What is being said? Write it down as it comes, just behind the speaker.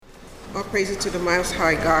All praises to the Most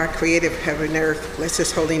High God, creator of heaven and earth. Bless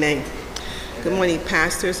his holy name. Good morning,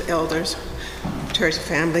 pastors, elders, church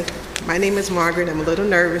family. My name is Margaret. I'm a little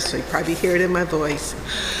nervous, so you probably hear it in my voice.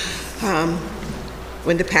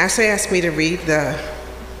 When the pastor asked me to read the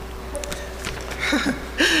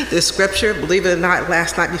scripture, believe it or not,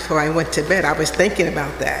 last night before I went to bed, I was thinking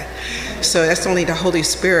about that. So that's only the Holy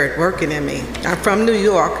Spirit working in me. I'm from New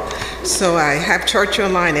York, so I have church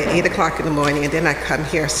online at 8 o'clock in the morning, and then I come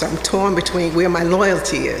here. So I'm torn between where my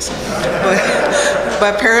loyalty is.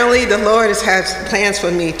 But apparently the Lord has plans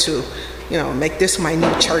for me to, make this my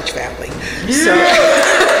new church family. So,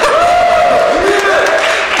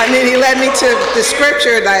 he led me to the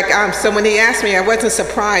scripture, so when he asked me, I wasn't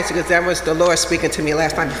surprised because that was the Lord speaking to me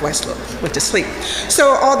last night before I went to sleep. So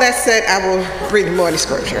all that said, I will read the morning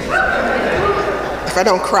scripture. If I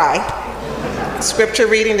don't cry. Scripture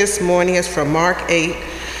reading this morning is from Mark 8,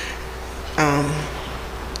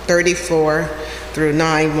 34 through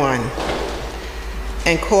 9:1.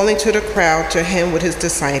 And calling to the crowd to him with his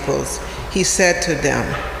disciples, he said to them,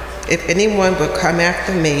 if anyone will come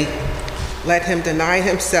after me, let him deny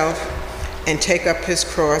himself and take up his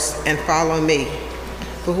cross and follow me.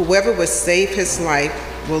 For whoever will save his life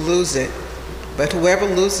will lose it, but whoever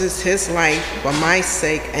loses his life for my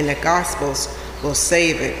sake and the gospel's will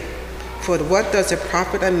save it. For what does it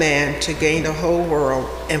profit a man to gain the whole world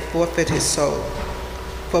and forfeit his soul?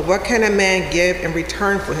 For what can a man give in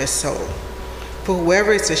return for his soul? For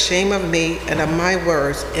whoever is ashamed of me and of my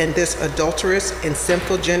words in this adulterous and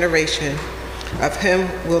sinful generation, of him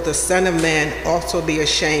will the Son of Man also be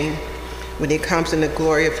ashamed when he comes in the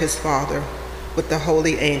glory of his Father with the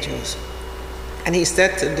holy angels. And he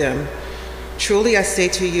said to them, truly I say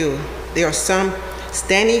to you, there are some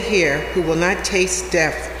standing here who will not taste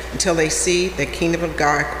death until they see the kingdom of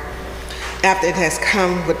God after it has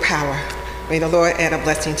come with power. May the Lord add a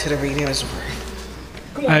blessing to the reading of his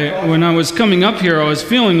word. When I was coming up here, I was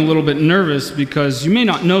feeling a little bit nervous because you may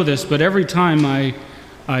not know this, but every time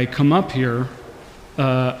I come up here,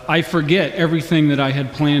 I forget everything that I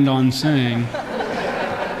had planned on saying.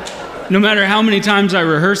 No matter how many times I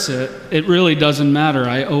rehearse it, it really doesn't matter.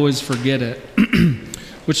 I always forget it.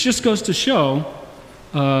 Which just goes to show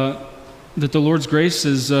that the Lord's grace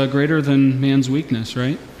is greater than man's weakness,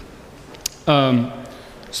 right?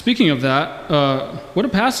 Speaking of that, what a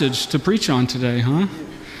passage to preach on today, huh?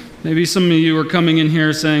 Maybe some of you are coming in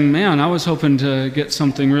here saying, man, I was hoping to get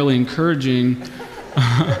something really encouraging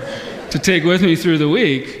to take with me through the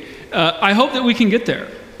week. I hope that we can get there.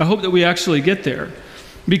 I hope that we actually get there.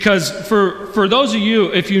 Because for those of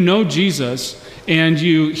you, if you know Jesus and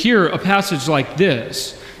you hear a passage like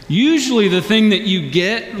this, usually the thing that you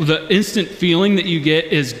get, the instant feeling that you get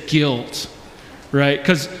is guilt, right?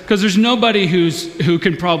 Because there's nobody who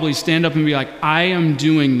can probably stand up and be like, I am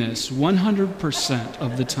doing this 100%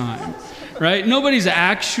 of the time, right? Nobody's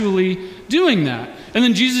actually doing that. And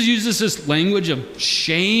then Jesus uses this language of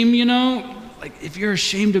shame, like if you're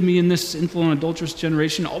ashamed of me in this sinful and adulterous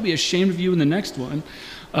generation, I'll be ashamed of you in the next one.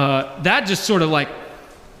 That just sort of like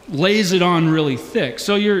lays it on really thick.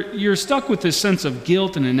 So you're stuck with this sense of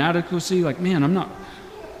guilt and inadequacy, like, man, I'm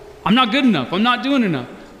not good enough. I'm not doing enough.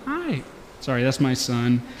 Hi. Sorry, that's my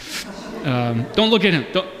son. Don't look at him.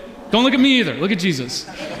 Don't look at me either. Look at Jesus.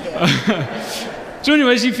 So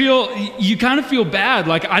anyways, you kind of feel bad,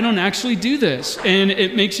 like I don't actually do this. And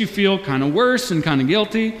it makes you feel kind of worse and kind of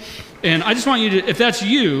guilty. And I just want you to, if that's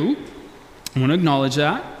you, I want to acknowledge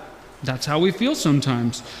that. That's how we feel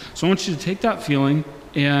sometimes. So I want you to take that feeling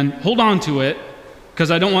and hold on to it,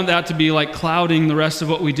 because I don't want that to be like clouding the rest of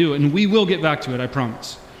what we do. And we will get back to it, I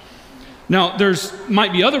promise. Now,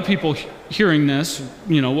 might be other people hearing this,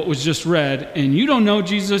 what was just read, and you don't know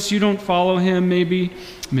Jesus, you don't follow him, maybe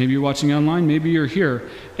you're watching online, maybe you're here.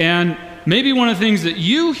 And maybe one of the things that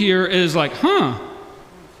you hear is like,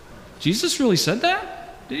 Jesus really said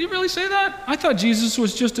that? Did he really say that? I thought Jesus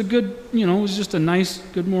was just a good, was just a nice,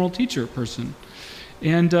 good moral teacher person.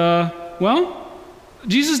 And,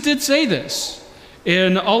 Jesus did say this.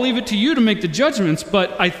 And I'll leave it to you to make the judgments,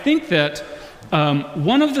 but I think that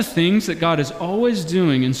one of the things that God is always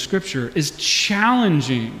doing in Scripture is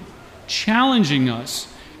challenging us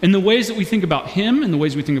in the ways that we think about him, in the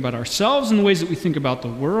ways we think about ourselves, in the ways that we think about the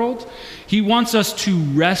world. He wants us to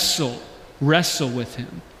wrestle with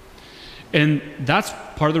him. And that's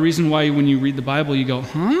part of the reason why when you read the Bible, you go,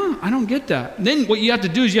 I don't get that. Then what you have to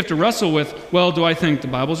do is you have to wrestle with, well, do I think the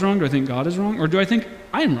Bible's wrong? Do I think God is wrong? Or do I think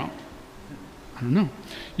I am wrong? I don't know.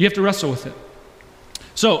 You have to wrestle with it.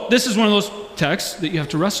 So this is one of those texts that you have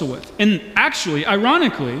to wrestle with. And actually,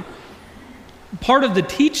 ironically, part of the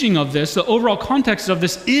teaching of this, the overall context of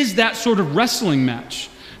this, is that sort of wrestling match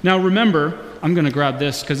Now remember, I'm going to grab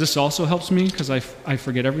this because this also helps me because I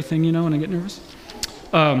forget everything, when I get nervous.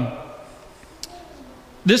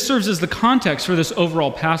 This serves as the context for this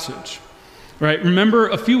overall passage, right? Remember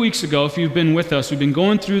a few weeks ago, if you've been with us, we've been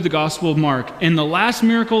going through the Gospel of Mark, and the last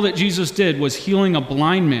miracle that Jesus did was healing a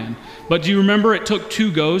blind man. But do you remember it took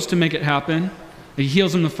 2 goes to make it happen? He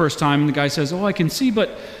heals him the first time, and the guy says, I can see,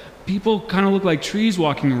 but people kind of look like trees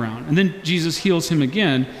walking around. And then Jesus heals him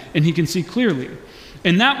again, and he can see clearly.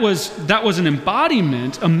 And that was an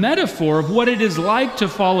embodiment, a metaphor of what it is like to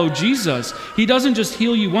follow Jesus. He doesn't just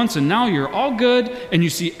heal you once and now you're all good and you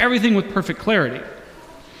see everything with perfect clarity.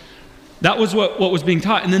 That was what was being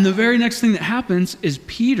taught. And then the very next thing that happens is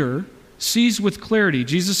Peter sees with clarity.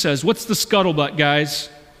 Jesus says, what's the scuttlebutt, guys?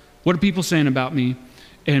 What are people saying about me?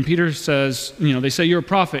 And Peter says, they say you're a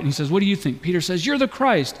prophet. And he says, what do you think? Peter says, you're the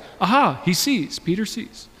Christ. Aha, he sees. Peter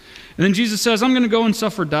sees. And then Jesus says, I'm going to go and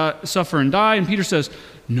suffer and die. And Peter says,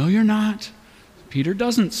 no, you're not. Peter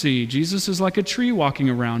doesn't see. Jesus is like a tree walking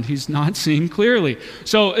around. He's not seeing clearly.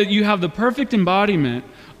 So you have the perfect embodiment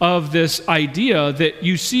of this idea that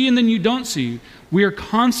you see and then you don't see. We are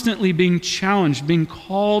constantly being challenged, being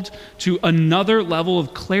called to another level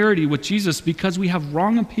of clarity with Jesus because we have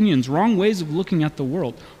wrong opinions, wrong ways of looking at the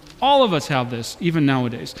world. All of us have this, even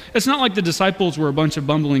nowadays. It's not like the disciples were a bunch of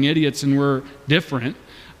bumbling idiots and we're different.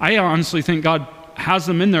 I honestly think God has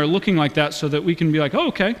them in there looking like that so that we can be like, oh,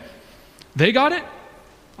 okay, they got it?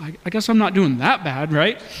 I guess I'm not doing that bad,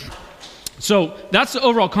 right? So that's the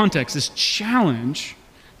overall context, this challenge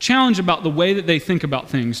about the way that they think about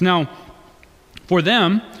things. Now, for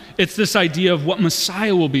them, it's this idea of what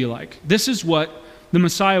Messiah will be like. This is what the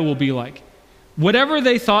Messiah will be like. Whatever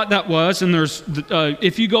they thought that was, and there's,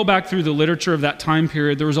 if you go back through the literature of that time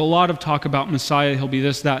period, there was a lot of talk about Messiah, he'll be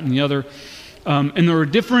this, that, and the other. And there were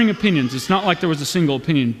differing opinions. It's not like there was a single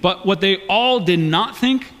opinion. But what they all did not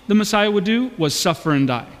think the Messiah would do was suffer and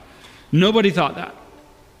die. Nobody thought that.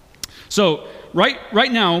 So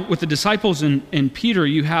right now, with the disciples and Peter,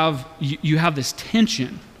 you have this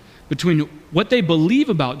tension between what they believe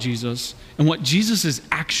about Jesus and what Jesus is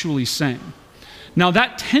actually saying. Now,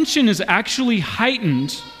 that tension is actually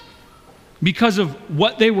heightened because of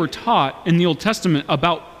what they were taught in the Old Testament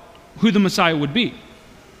about who the Messiah would be.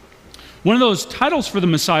 One of those titles for the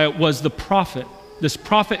Messiah was the prophet, this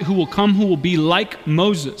prophet who will come, who will be like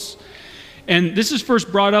Moses. And this is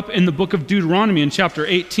first brought up in the book of Deuteronomy in chapter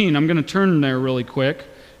 18. I'm going to turn there really quick.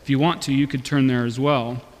 If you want to, you could turn there as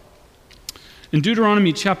well. In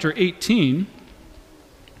Deuteronomy chapter 18,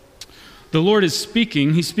 the Lord is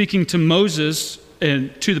speaking. He's speaking to Moses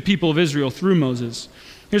and to the people of Israel through Moses.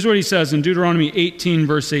 Here's what he says in Deuteronomy 18,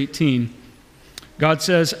 verse 18. God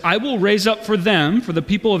says, I will raise up for them, for the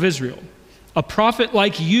people of Israel, a prophet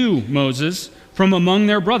like you, Moses, from among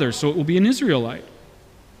their brothers. So it will be an Israelite.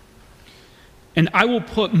 And I will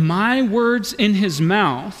put my words in his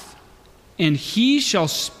mouth, and he shall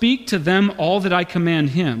speak to them all that I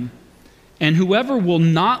command him. And whoever will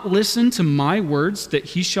not listen to my words that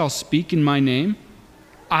he shall speak in my name,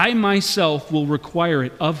 I myself will require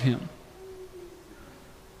it of him.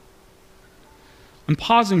 I'm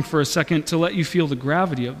pausing for a second to let you feel the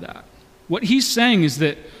gravity of that. What he's saying is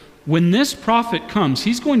that when this prophet comes,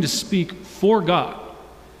 he's going to speak for God.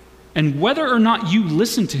 And whether or not you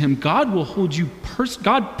listen to him, God will hold you,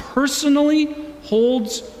 God personally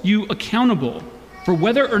holds you accountable for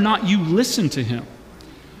whether or not you listen to him.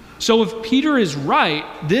 So if Peter is right,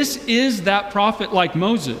 this is that prophet like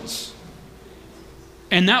Moses.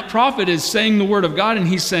 And that prophet is saying the word of God, and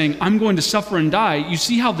he's saying, I'm going to suffer and die. You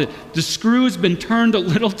see how the screw has been turned a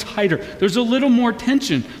little tighter. There's a little more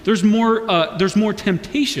tension. There's more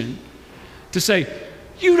temptation to say,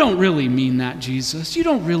 you don't really mean that, Jesus. You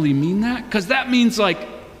don't really mean that. Because that means like,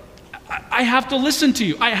 I have to listen to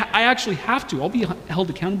you. I actually have to. I'll be held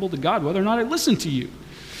accountable to God whether or not I listen to you.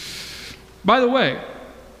 By the way,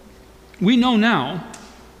 we know now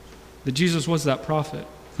that Jesus was that prophet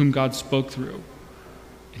whom God spoke through.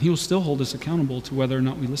 And he will still hold us accountable to whether or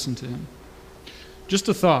not we listen to him. Just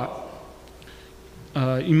a thought.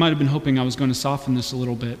 You might have been hoping I was going to soften this a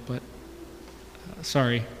little bit, but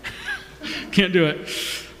sorry. Can't do it.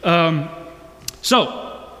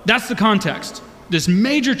 So, that's the context. This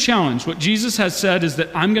major challenge, what Jesus has said is that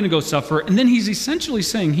I'm going to go suffer, and then he's essentially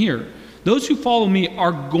saying here, those who follow me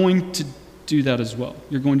are going to do that as well.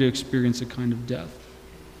 You're going to experience a kind of death.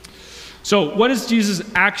 So, what is Jesus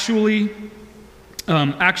actually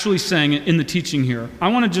saying in the teaching here? I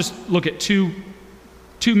want to just look at two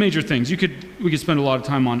major things. We could spend a lot of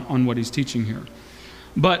time on what he's teaching here.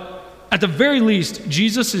 But at the very least,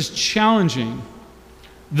 Jesus is challenging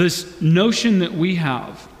this notion that we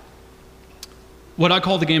have. what I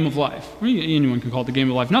call the game of life. Anyone can call it the game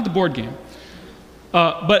of life, not the board game.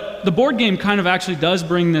 But the board game kind of actually does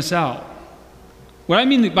bring this out. What I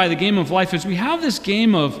mean by the game of life is we have this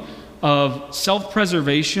game of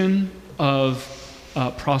self-preservation, of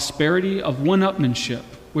prosperity, of one-upmanship,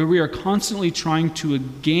 where we are constantly trying to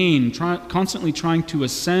gain, constantly trying to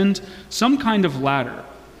ascend some kind of ladder.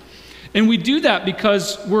 And we do that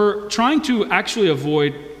because we're trying to actually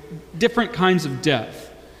avoid different kinds of death.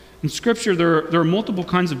 In Scripture, there are multiple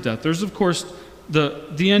kinds of death. There's, of course,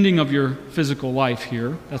 the ending of your physical life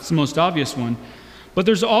here. That's the most obvious one. But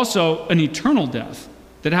there's also an eternal death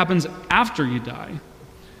that happens after you die.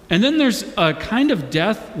 And then there's a kind of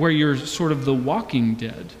death where you're sort of the walking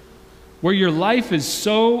dead, where your life is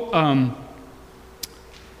so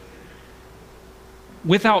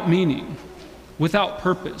without meaning, without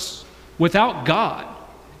purpose, without God.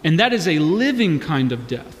 And that is a living kind of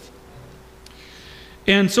death.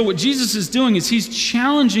 And so what Jesus is doing is he's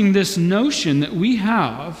challenging this notion that we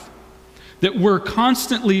have that we're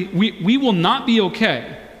constantly, we will not be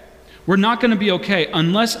okay. We're not going to be okay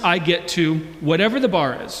unless I get to whatever the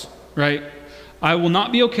bar is, right? I will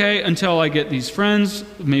not be okay until I get these friends,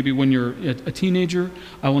 maybe when you're a teenager.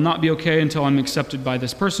 I will not be okay until I'm accepted by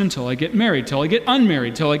this person, till I get married, till I get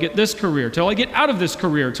unmarried, till I get this career, till I get out of this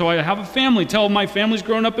career, till I have a family, till my family's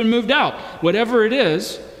grown up and moved out. Whatever it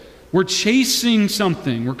is, we're chasing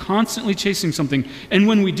something. We're constantly chasing something. And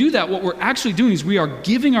when we do that, what we're actually doing is we are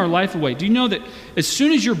giving our life away. Do you know that as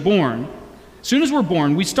soon as we're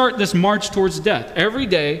born, we start this march towards death. Every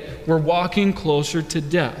day, we're walking closer to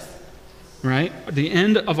death, right? The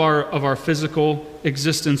end of our physical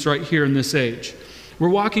existence right here in this age. We're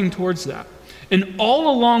walking towards that. And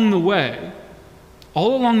all along the way,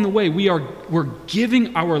 we're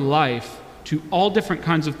giving our life to all different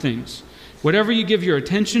kinds of things. Whatever you give your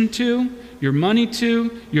attention to, your money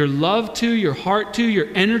to, your love to, your heart to, your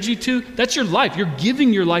energy to, that's your life. You're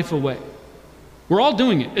giving your life away. We're all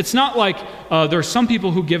doing it. It's not like there are some people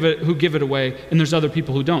who give it away and there's other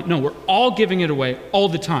people who don't. No, we're all giving it away all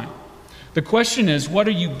the time. The question is, what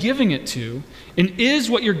are you giving it to? And is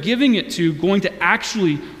what you're giving it to going to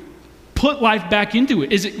actually put life back into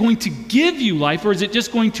it? Is it going to give you life, or is it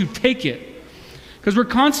just going to take it? Because we're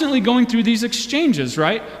constantly going through these exchanges,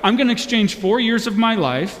 right? I'm going to exchange 4 years of my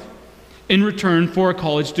life in return for a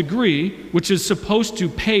college degree, which is supposed to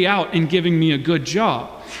pay out in giving me a good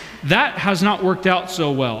job. That has not worked out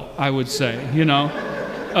so well, I would say,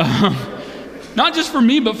 Not just for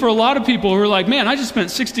me, but for a lot of people who are like, man, I just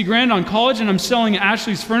spent 60 grand on college and I'm selling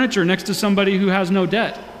Ashley's furniture next to somebody who has no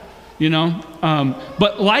debt,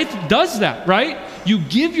 But life does that, right? You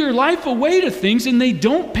give your life away to things and they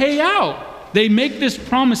don't pay out. They make this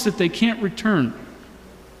promise that they can't return.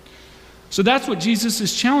 So that's what Jesus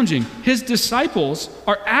is challenging. His disciples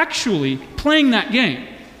are actually playing that game.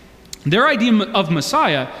 Their idea of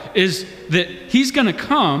Messiah is that he's going to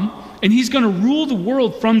come and he's going to rule the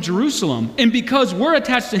world from Jerusalem. And because we're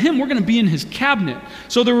attached to him, we're going to be in his cabinet.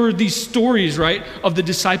 So there were these stories, right, of the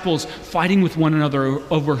disciples fighting with one another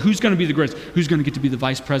over who's going to be the greatest, who's going to get to be the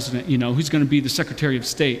vice president, who's going to be the Secretary of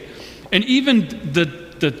State. And even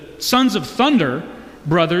the sons of thunder,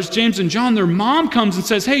 brothers, James and John, their mom comes and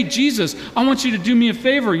says, hey, Jesus, I want you to do me a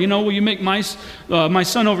favor. Will you make my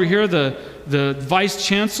son over here the vice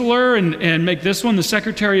chancellor and make this one the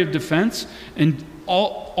Secretary of Defense? And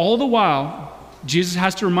all the while, Jesus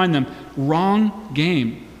has to remind them, wrong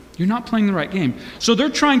game. You're not playing the right game. So they're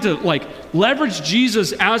trying to leverage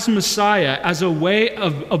Jesus as Messiah as a way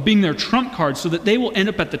of being their trump card so that they will end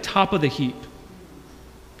up at the top of the heap.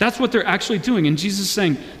 That's what they're actually doing. And Jesus is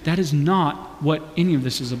saying, that is not what any of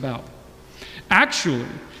this is about. Actually,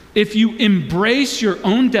 if you embrace your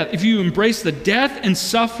own death, if you embrace the death and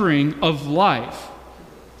suffering of life,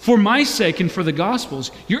 for my sake and for the Gospels,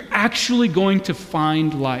 you're actually going to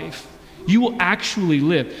find life. You will actually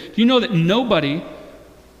live. Do you know that nobody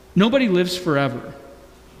lives forever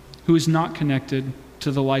who is not connected to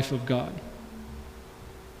the life of God?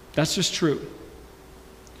 That's just true.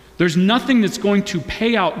 There's nothing that's going to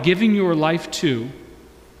pay out giving your life to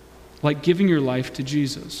like giving your life to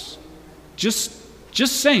Jesus. Just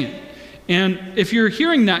saying. And if you're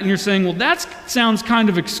hearing that and you're saying, well, that sounds kind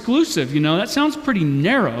of exclusive, that sounds pretty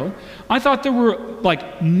narrow. I thought there were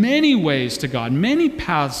many ways to God, many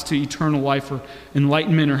paths to eternal life or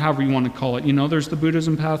enlightenment or however you want to call it. There's the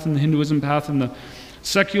Buddhism path and the Hinduism path and the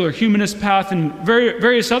secular humanist path and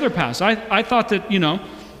various other paths. I thought that,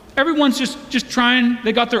 everyone's just trying,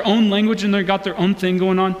 they got their own language and they got their own thing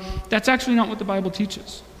going on. That's actually not what the Bible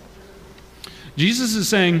teaches. Jesus is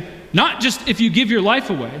saying, not just if you give your life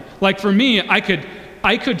away. Like for me, I could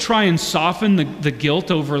I could try and soften the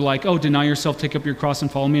guilt over like, oh, deny yourself, take up your cross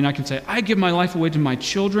and follow me. And I can say, I give my life away to my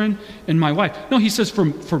children and my wife. No, he says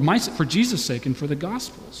for Jesus' sake and for the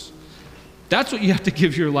gospel's. That's what you have to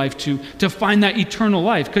give your life to find that eternal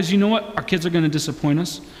life. Because you know what? Our kids are going to disappoint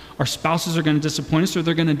us. Our spouses are going to disappoint us, or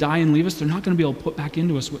they're going to die and leave us. They're not going to be able to put back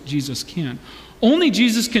into us what Jesus can. Only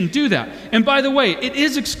Jesus can do that. And by the way, it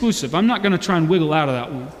is exclusive. I'm not going to try and wiggle out of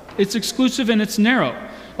that one. It's exclusive and it's narrow.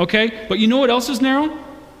 Okay? But you know what else is narrow?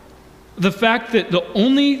 The fact that the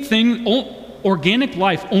only thing, organic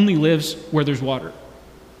life only lives where there's water.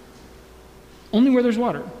 Only where there's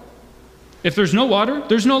water. If there's no water,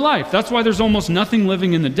 there's no life. That's why there's almost nothing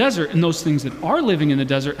living in the desert, and those things that are living in the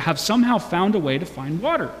desert have somehow found a way to find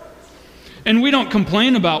water. And we don't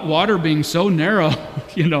complain about water being so narrow.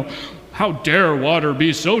 You know, how dare water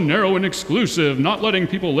be so narrow and exclusive, not letting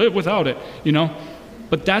people live without it, you know.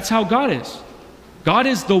 But that's how God is. God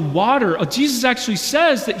is the water. Jesus actually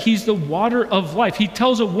says that he's the water of life. He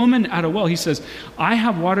tells a woman at a well, he says, I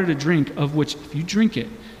have water to drink, of which if you drink it,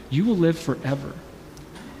 you will live forever.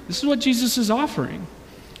 This is what Jesus is offering.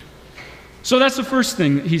 So that's the first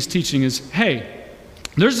thing that he's teaching is, hey,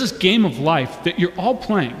 there's this game of life that you're all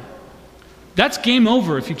playing. That's game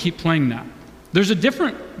over if you keep playing that. There's a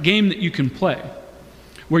different game that you can play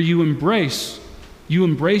where you embrace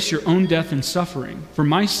your own death and suffering for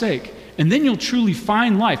my sake, and then you'll truly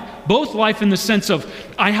find life. Both life in the sense of,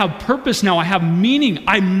 I have purpose now, I have meaning,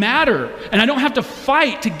 I matter, and I don't have to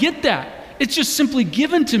fight to get that. It's just simply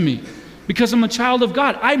given to me. Because I'm a child of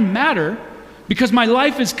God. I matter because my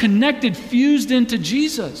life is connected, fused into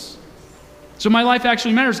Jesus. So my life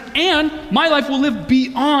actually matters. And my life will live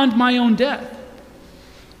beyond my own death.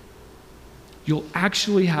 You'll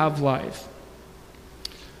actually have life.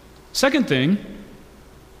 Second thing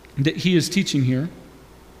that he is teaching here,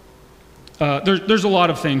 there's a lot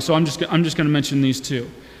of things, so I'm just going to mention these two.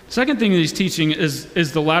 Second thing that he's teaching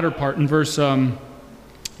is the latter part in verse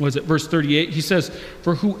 38? He says,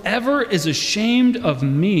 for whoever is ashamed of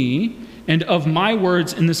me and of my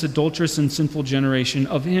words in this adulterous and sinful generation,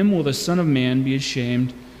 of him will the Son of Man be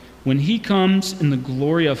ashamed when he comes in the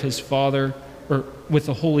glory of his Father or with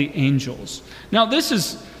the holy angels. Now this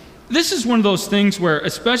is one of those things where,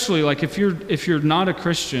 especially like if you're not a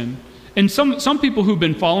Christian, and some people who've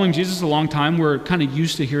been following Jesus a long time, we're kind of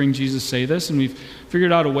used to hearing Jesus say this, and we've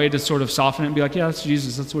figured out a way to sort of soften it and be like, yeah, that's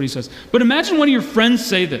Jesus, that's what he says. But imagine one of your friends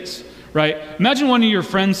say this, right? Imagine one of your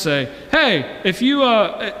friends say, hey, if you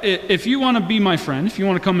want to be my friend, if you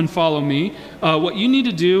want to come and follow me, what you need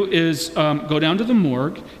to do is go down to the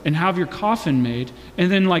morgue and have your coffin made,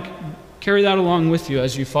 and then like carry that along with you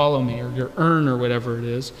as you follow me, or your urn or whatever it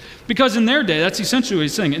is. Because in their day, that's essentially what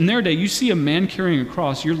he's saying. In their day, you see a man carrying a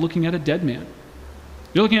cross, you're looking at a dead man.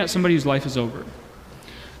 You're looking at somebody whose life is over.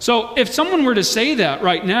 So if someone were to say that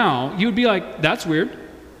right now, you would be like, that's weird.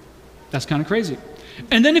 That's kind of crazy.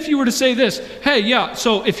 And then if you were to say this, hey, yeah,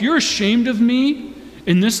 so if you're ashamed of me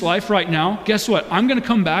in this life right now, guess what? I'm going to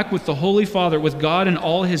come back with the Holy Father, with God and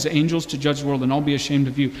all his angels to judge the world, and I'll be ashamed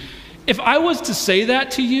of you. If I was to say that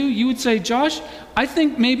to you, you would say, Josh, I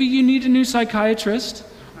think maybe you need a new psychiatrist,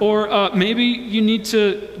 or maybe you need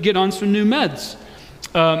to get on some new meds,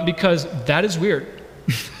 because that is weird.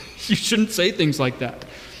 You shouldn't say things like that.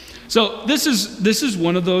 So this is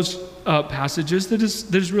one of those passages that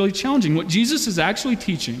is really challenging. What Jesus is actually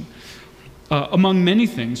teaching, among many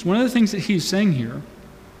things, one of the things that he's saying here,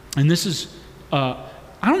 and this is, I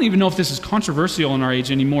don't even know if this is controversial in our age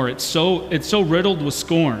anymore. It's so riddled with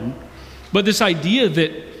scorn. But this idea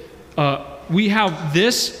that we have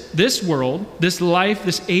this world, this life,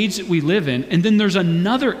 this age that we live in, and then there's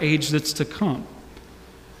another age that's to come.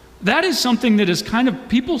 That is something that is kind of,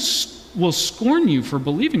 people will scorn you for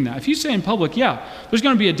believing that. If you say in public, yeah, there's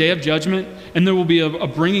going to be a day of judgment, and there will be a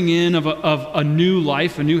bringing in of a new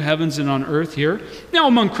life, a new heavens and on earth here. Now,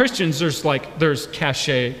 among Christians, there's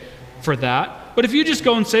cachet for that. But if you just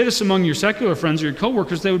go and say this among your secular friends or your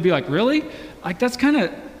coworkers, they would be like, really? Like, it's kind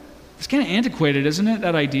of antiquated, isn't it,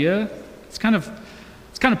 that idea? It's kind of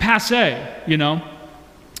passé, you know?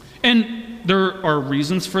 And there are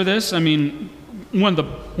reasons for this. I mean, one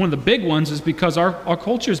of the big ones is because our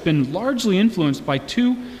culture has been largely influenced by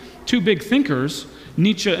two big thinkers,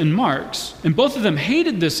 Nietzsche and Marx. And both of them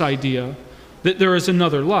hated this idea that there is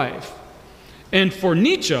another life. And for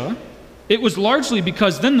Nietzsche, it was largely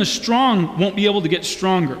because then the strong won't be able to get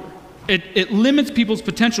stronger. It limits people's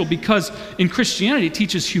potential because in Christianity it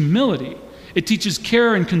teaches humility. It teaches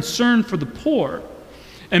care and concern for the poor.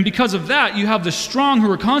 And because of that, you have the strong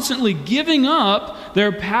who are constantly giving up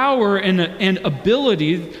their power and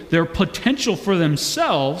ability, their potential for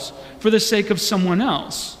themselves, for the sake of someone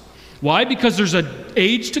else. Why? Because there's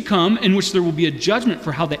age to come in which there will be a judgment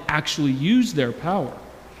for how they actually use their power.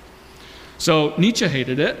 So Nietzsche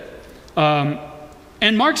hated it,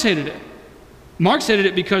 and Marx hated it. Marx hated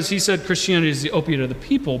it because he said Christianity is the opiate of the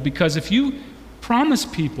people, because if you promise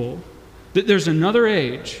people that there's another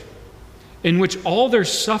age in which all their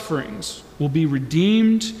sufferings will be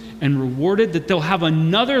redeemed and rewarded, that they'll have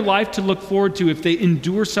another life to look forward to if they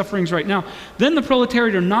endure sufferings right now, then the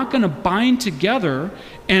proletariat are not going to bind together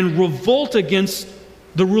and revolt against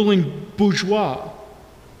the ruling bourgeois.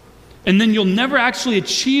 And then you'll never actually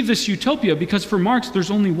achieve this utopia, because for Marx, there's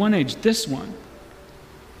only one age, this one.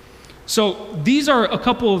 So these are a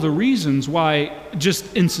couple of the reasons why,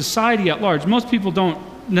 just in society at large, most people don't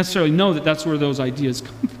necessarily know that that's where those ideas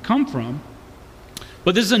come from.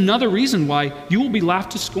 But this is another reason why you will be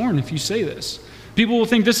laughed to scorn if you say this. People will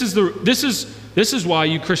think this is why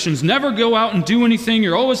you Christians never go out and do anything.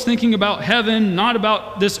 You're always thinking about heaven, not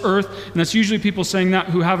about this earth. And that's usually people saying that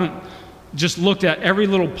who haven't just looked at every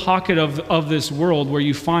little pocket of this world where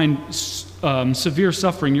you find severe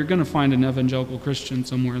suffering. You're going to find an evangelical Christian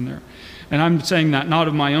somewhere in there. And I'm saying that not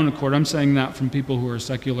of my own accord. I'm saying that from people who are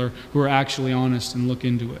secular, who are actually honest and look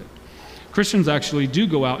into it. Christians actually do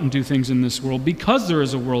go out and do things in this world because there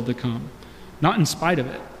is a world to come, not in spite of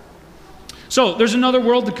it. So there's another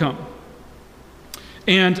world to come.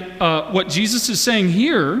 And what Jesus is saying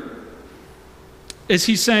here is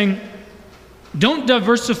he's saying, don't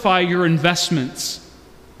diversify your investments,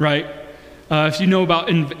 right? If you know about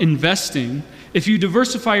investing, if you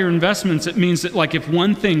diversify your investments, it means that, like, if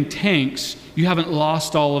one thing tanks, you haven't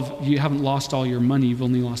lost all your money. You've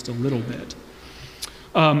only lost a little bit.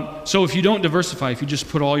 So if you don't diversify, if you just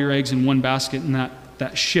put all your eggs in one basket and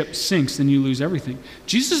that ship sinks, then you lose everything.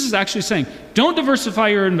 Jesus is actually saying, don't diversify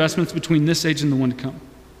your investments between this age and the one to come.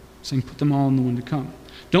 He's saying, put them all in the one to come.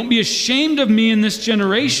 Don't be ashamed of me in this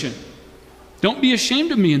generation. Don't be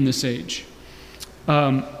ashamed of me in this age.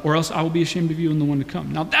 Or else I will be ashamed of you in the one to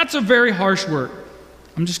come. Now that's a very harsh word.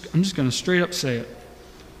 I'm just going to straight up say it.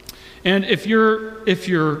 And if you're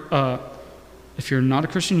not a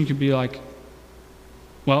Christian, you can be like,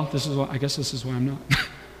 well, I guess this is why I'm not.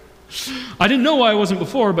 I didn't know why I wasn't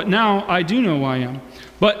before, but now I do know why I am.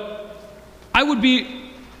 But I would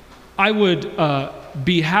be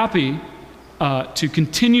happy to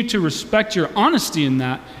continue to respect your honesty in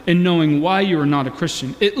that and knowing why you are not a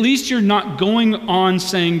Christian. At least you're not going on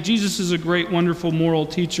saying Jesus is a great, wonderful moral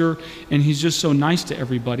teacher and he's just so nice to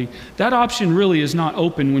everybody. That option really is not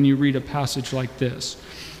open when you read a passage like this.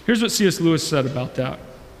 Here's what C.S. Lewis said about that.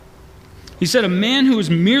 He said, a man who is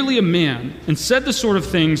merely a man and said the sort of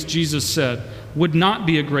things Jesus said would not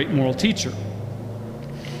be a great moral teacher.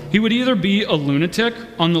 He would either be a lunatic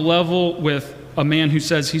on the level with a man who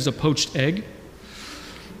says he's a poached egg,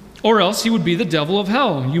 or else he would be the devil of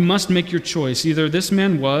hell. You must make your choice. Either this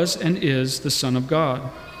man was and is the Son of God,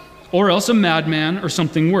 or else a madman or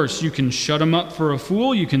something worse. You can shut him up for a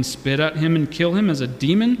fool, you can spit at him and kill him as a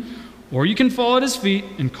demon, or you can fall at his feet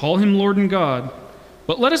and call him Lord and God.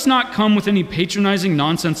 But let us not come with any patronizing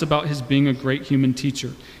nonsense about his being a great human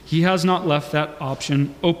teacher. He has not left that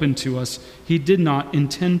option open to us. He did not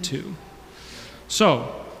intend to.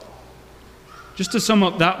 So, just to sum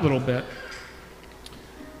up that little bit,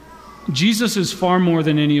 Jesus is far more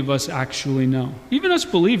than any of us actually know. Even us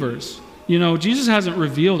believers, Jesus hasn't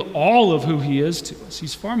revealed all of who he is to us.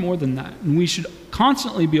 He's far more than that. And we should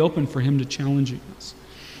constantly be open for him to challenging us.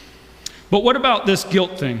 But what about this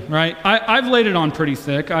guilt thing, right? I've laid it on pretty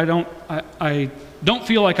thick. I don't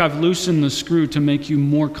feel like I've loosened the screw to make you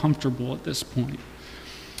more comfortable at this point.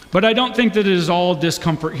 But I don't think that it is all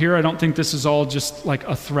discomfort here. I don't think this is all just like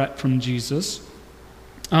a threat from Jesus.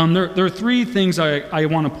 There are three things I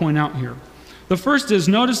want to point out here. The first is,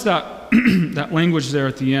 notice that that language there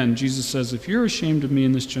at the end. Jesus says, if you're ashamed of me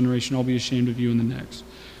in this generation, I'll be ashamed of you in the next.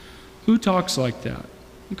 Who talks like that?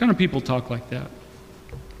 What kind of people talk like that?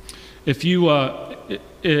 If you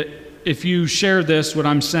share this, what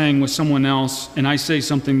I'm saying, with someone else, and I say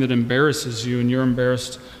something that embarrasses you and you're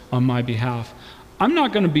embarrassed on my behalf, I'm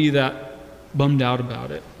not going to be that bummed out about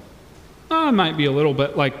it. I might be a little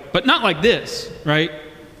bit but not like this, right?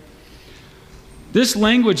 This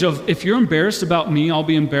language of, if you're embarrassed about me, I'll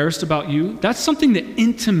be embarrassed about you, that's something that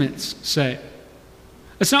intimates say.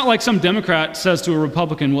 It's not like some Democrat says to a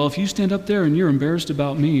Republican, well, if you stand up there and you're embarrassed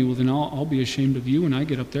about me, well, then I'll be ashamed of you when I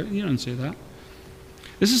get up there. You don't say that.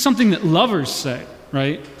 This is something that lovers say,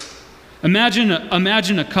 right? Imagine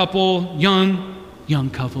a couple, young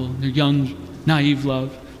couple, they're young, naive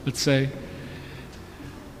love, let's say.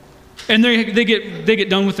 And they get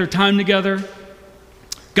done with their time together.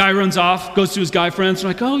 Guy runs off, goes to his guy friends. They're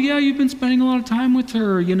like, oh yeah, you've been spending a lot of time with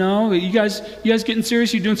her, you know. You guys getting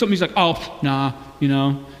serious? You doing something? He's like, oh, nah, you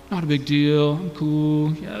know, not a big deal. I'm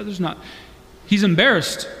cool. Yeah, there's not. He's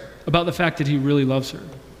embarrassed about the fact that he really loves her.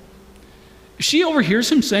 If she overhears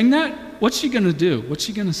him saying that, what's she going to do? What's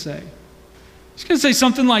she going to say? She's going to say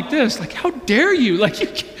something like this, like, how dare you?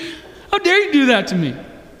 Like, how dare you do that to me?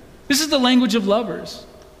 This is the language of lovers.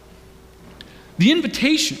 The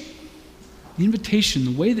invitation,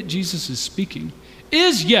 the way that Jesus is speaking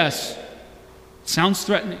is, yes, sounds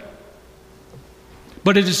threatening.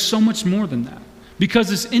 But it is so much more than that. Because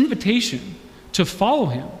this invitation to follow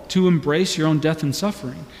him, to embrace your own death and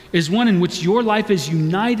suffering, is one in which your life is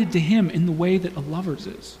united to him in the way that a lover's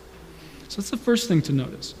is. So that's the first thing to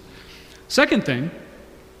notice. Second thing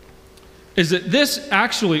is that this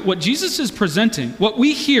actually, what Jesus is presenting, what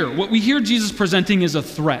we hear Jesus presenting is a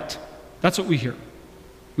threat. That's what we hear.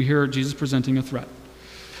 We hear Jesus presenting a threat.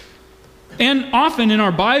 And often in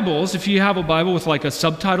our Bibles, if you have a Bible with like a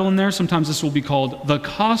subtitle in there, sometimes this will be called The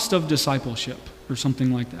Cost of Discipleship or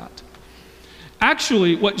something like that.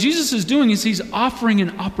 Actually, what Jesus is doing is he's offering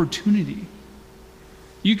an opportunity.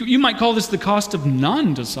 You might call this the cost of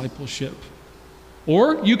non-discipleship.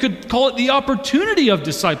 Or you could call it the opportunity of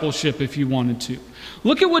discipleship if you wanted to.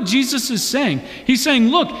 Look at what Jesus is saying. He's saying,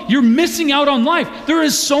 look, you're missing out on life. There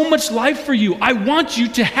is so much life for you. I want you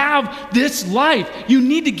to have this life. You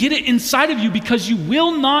need to get it inside of you because you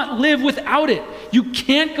will not live without it. You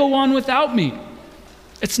can't go on without me.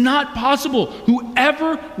 It's not possible.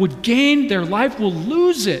 Whoever would gain their life will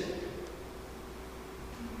lose it.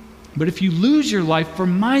 But if you lose your life for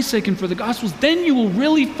my sake and for the gospel's, then you will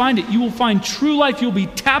really find it. You will find true life. You'll be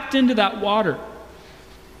tapped into that water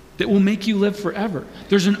that will make you live forever.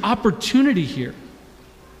 There's an opportunity here.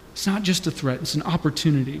 It's not just a threat. It's an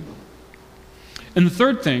opportunity. And the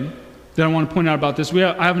third thing that I want to point out about this,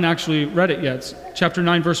 I haven't actually read it yet. It's chapter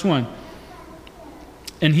 9, verse 1.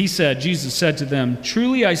 And Jesus said to them,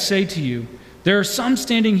 truly I say to you, there are some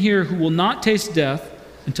standing here who will not taste death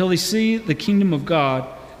until they see the kingdom of God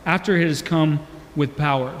after it has come with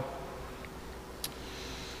power.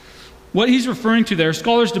 What he's referring to there,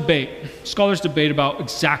 scholars debate about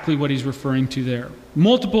exactly what he's referring to there.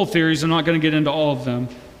 Multiple theories, I'm not going to get into all of them.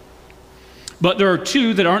 But there are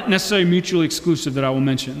two that aren't necessarily mutually exclusive that I will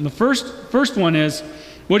mention. The first one is,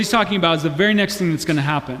 what he's talking about is the very next thing that's going to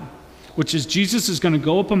happen, which is Jesus is going to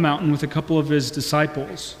go up a mountain with a couple of his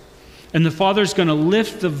disciples. And the Father's going to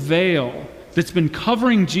lift the veil that's been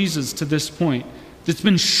covering Jesus to this point, that's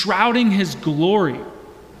been shrouding his glory.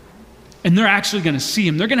 And they're actually going to see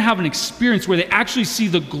him. They're going to have an experience where they actually see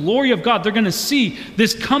the glory of God. They're going to see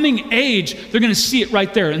this coming age. They're going to see it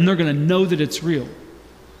right there, and they're going to know that it's real.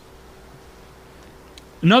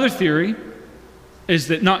 Another theory is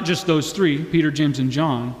that not just those three, Peter, James, and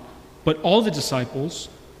John, but all the disciples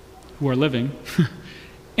who are living,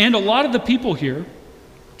 and a lot of the people here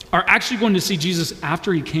are actually going to see Jesus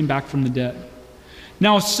after he came back from the dead.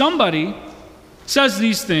 Now, if somebody says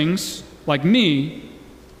these things, like me,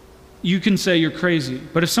 you can say you're crazy.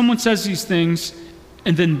 But if someone says these things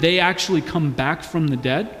and then they actually come back from the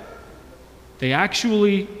dead, they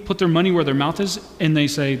actually put their money where their mouth is and they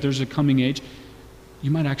say there's a coming age, you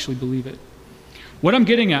might actually believe it. What I'm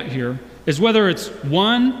getting at here is whether it's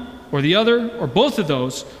one or the other or both of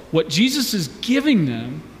those, what Jesus is giving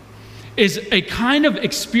them is a kind of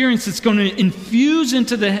experience that's going to infuse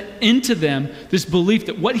into them this belief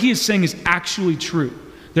that what he is saying is actually true.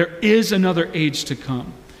 There is another age to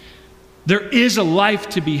come. There is a life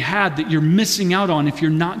to be had that you're missing out on if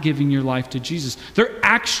you're not giving your life to Jesus. They're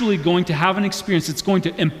actually going to have an experience that's going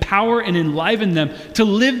to empower and enliven them to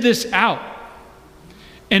live this out.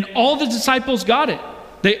 And all the disciples got it.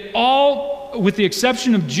 They all, with the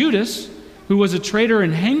exception of Judas, who was a traitor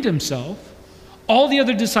and hanged himself, all the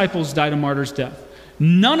other disciples died a martyr's death.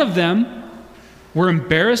 None of them were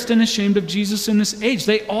embarrassed and ashamed of Jesus in this age.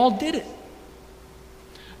 They all did it.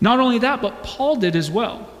 Not only that, but Paul did as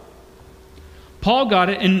well. Paul got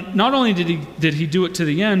it, and not only did he do it to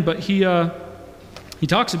the end, but he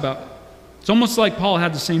talks about it. It's almost like Paul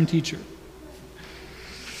had the same teacher.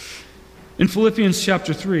 In Philippians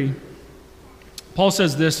chapter 3, Paul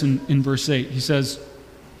says this in verse 8. He says,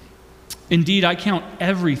 indeed, I count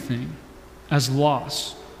everything as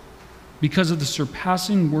loss because of the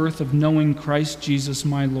surpassing worth of knowing Christ Jesus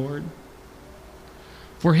my Lord.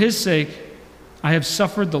 For his sake, I have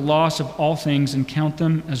suffered the loss of all things and count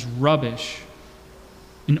them as rubbish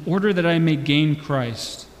in order that I may gain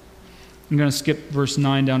Christ. I'm going to skip verse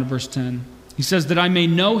 9 down to verse 10. He says that I may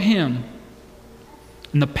know him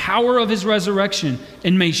and the power of his resurrection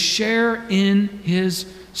and may share in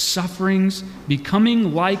his sufferings,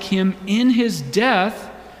 becoming like him in his death,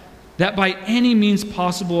 that by any means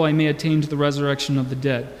possible I may attain to the resurrection of the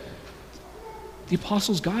dead. The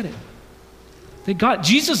apostles got it.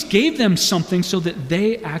 Jesus gave them something so that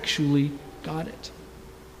they actually got it.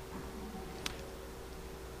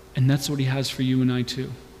 And that's what he has for you and I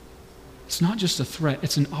too. It's not just a threat,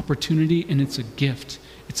 it's an opportunity and it's a gift.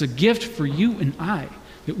 It's a gift for you and I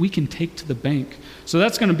that we can take to the bank. So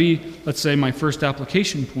that's going to be, let's say, my first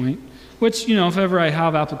application point, which, if ever I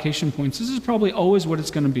have application points, this is probably always what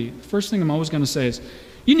it's going to be. The first thing I'm always going to say is,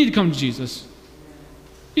 you need to come to Jesus.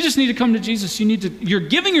 You just need to come to Jesus. You're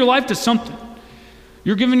giving your life to something.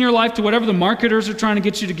 You're giving your life to whatever the marketers are trying to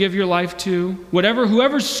get you to give your life to,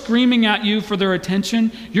 whoever's screaming at you for their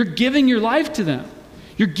attention, you're giving your life to them.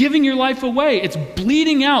 You're giving your life away. It's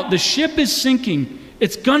bleeding out. The ship is sinking.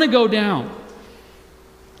 It's going to go down.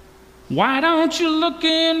 Why don't you look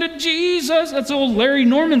into Jesus? That's an old Larry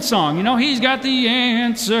Norman song. He's got the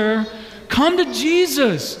answer. Come to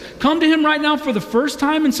Jesus. Come to him right now for the first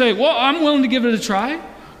time and say, well, I'm willing to give it a try.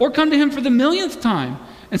 Or come to him for the millionth time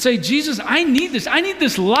and say, Jesus, I need this. I need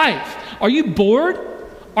this life. Are you bored?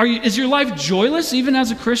 Is your life joyless even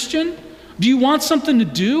as a Christian? Do you want something to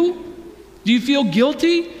do? Do you feel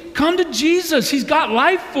guilty? Come to Jesus. He's got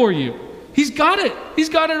life for you. He's got it. He's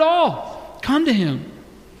got it all. Come to him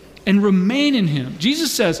and remain in him.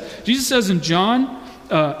 Jesus says in John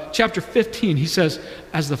chapter 15, he says,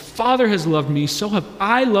 as the Father has loved me, so have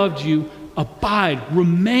I loved you. Abide,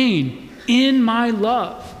 remain in my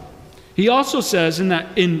love. He also says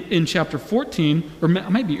in chapter 14, or it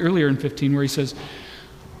might be earlier in 15, where he says,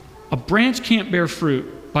 a branch can't bear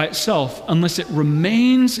fruit by itself unless it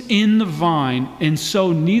remains in the vine, and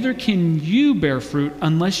so neither can you bear fruit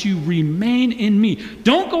unless you remain in me.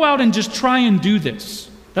 Don't go out and just try and do this.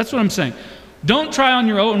 That's what I'm saying. Don't try on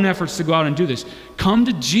your own efforts to go out and do this. Come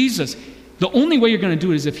to Jesus. The only way you're going to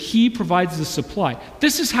do it is if he provides the supply.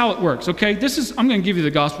 This is how it works, okay? I'm going to give you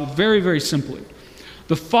the gospel very, very simply.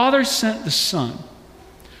 The Father sent the Son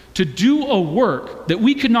to do a work that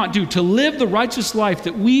we could not do, to live the righteous life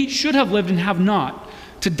that we should have lived and have not,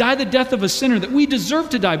 to die the death of a sinner that we deserve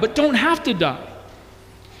to die but don't have to die.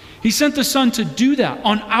 He sent the Son to do that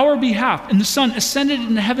on our behalf, and the Son ascended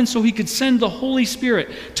into heaven so he could send the Holy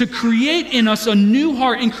Spirit to create in us a new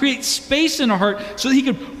heart and create space in our heart so that he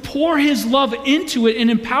could pour his love into it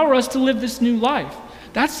and empower us to live this new life.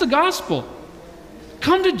 That's the gospel.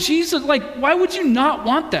 Come to Jesus. Why would you not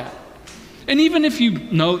want that? And even if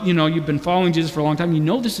you've been following Jesus for a long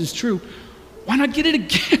time, this is true. Why not get it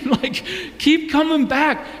again? Keep coming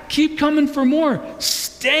back. Keep coming for more.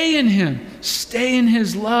 Stay in him. Stay in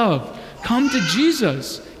his love. Come to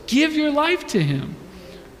Jesus. Give your life to him.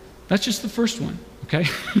 That's just the first one, okay?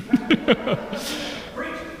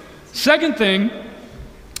 Second thing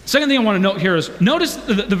I want to note here is, notice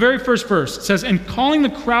the very first verse. It says, and calling the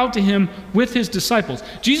crowd to him with his disciples.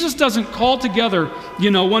 Jesus doesn't call together,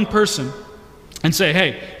 one person and say,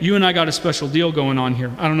 hey, you and I got a special deal going on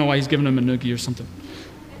here. I don't know why he's giving them a noogie or something.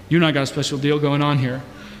 You and I got a special deal going on here.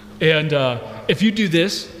 And if you do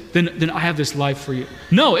this, then I have this life for you.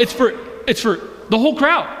 No, it's for the whole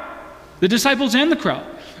crowd, the disciples and the crowd.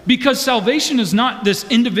 Because salvation is not this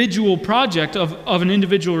individual project of an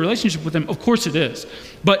individual relationship with him. Of course it is.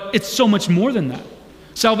 But it's so much more than that.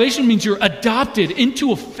 Salvation means you're adopted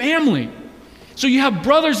into a family. So you have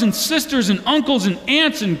brothers and sisters and uncles and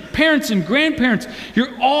aunts and parents and grandparents.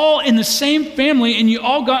 You're all in the same family, and you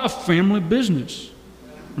all got a family business.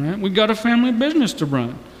 Right? We got a family business to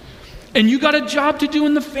run. And you got a job to do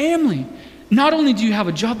in the family. Not only do you have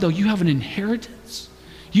a job, though, you have an inheritance.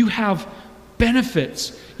 You have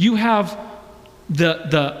benefits. You have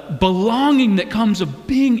the belonging that comes of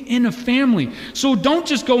being in a family. So don't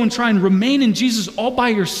just go and try and remain in Jesus all by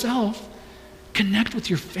yourself. Connect with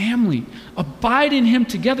your family. Abide in him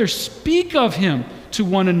together. Speak of him to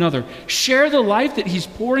one another. Share the life that he's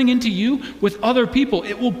pouring into you with other people.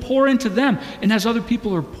 It will pour into them. And as other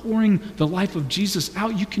people are pouring the life of Jesus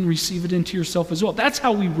out, you can receive it into yourself as well. That's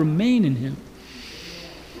how we remain in him.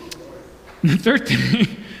 And the third thing,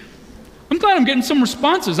 I'm glad I'm getting some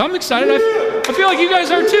responses. I'm excited. I feel like you guys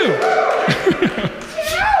are too.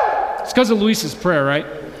 It's because of Luis's prayer, right?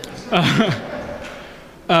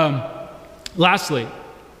 Lastly,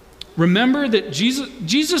 remember that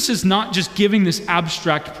Jesus is not just giving this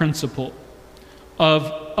abstract principle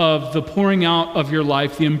of the pouring out of your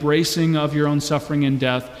life, the embracing of your own suffering and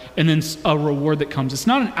death, and then a reward that comes. It's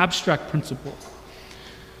not an abstract principle.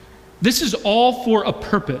 This is all for a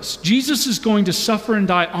purpose. Jesus is going to suffer and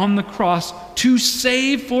die on the cross to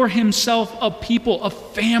save for himself a people, a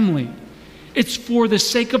family. It's for the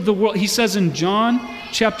sake of the world. He says in John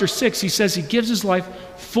chapter 6, he says he gives his life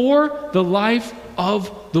for the life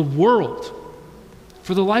of the world.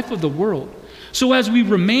 For the life of the world. So as we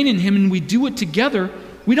remain in him and we do it together,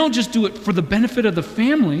 we don't just do it for the benefit of the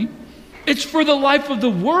family, it's for the life of the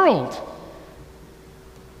world.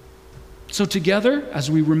 So together, as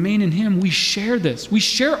we remain in him, we share this. We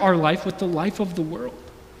share our life with the life of the world.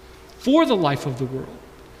 For the life of the world.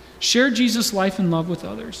 Share Jesus' life and love with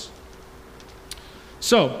others.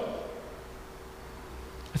 So,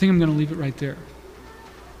 I think I'm going to leave it right there.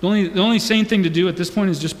 The only sane thing to do at this point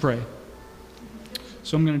is just pray.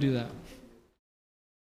 So I'm going to do that.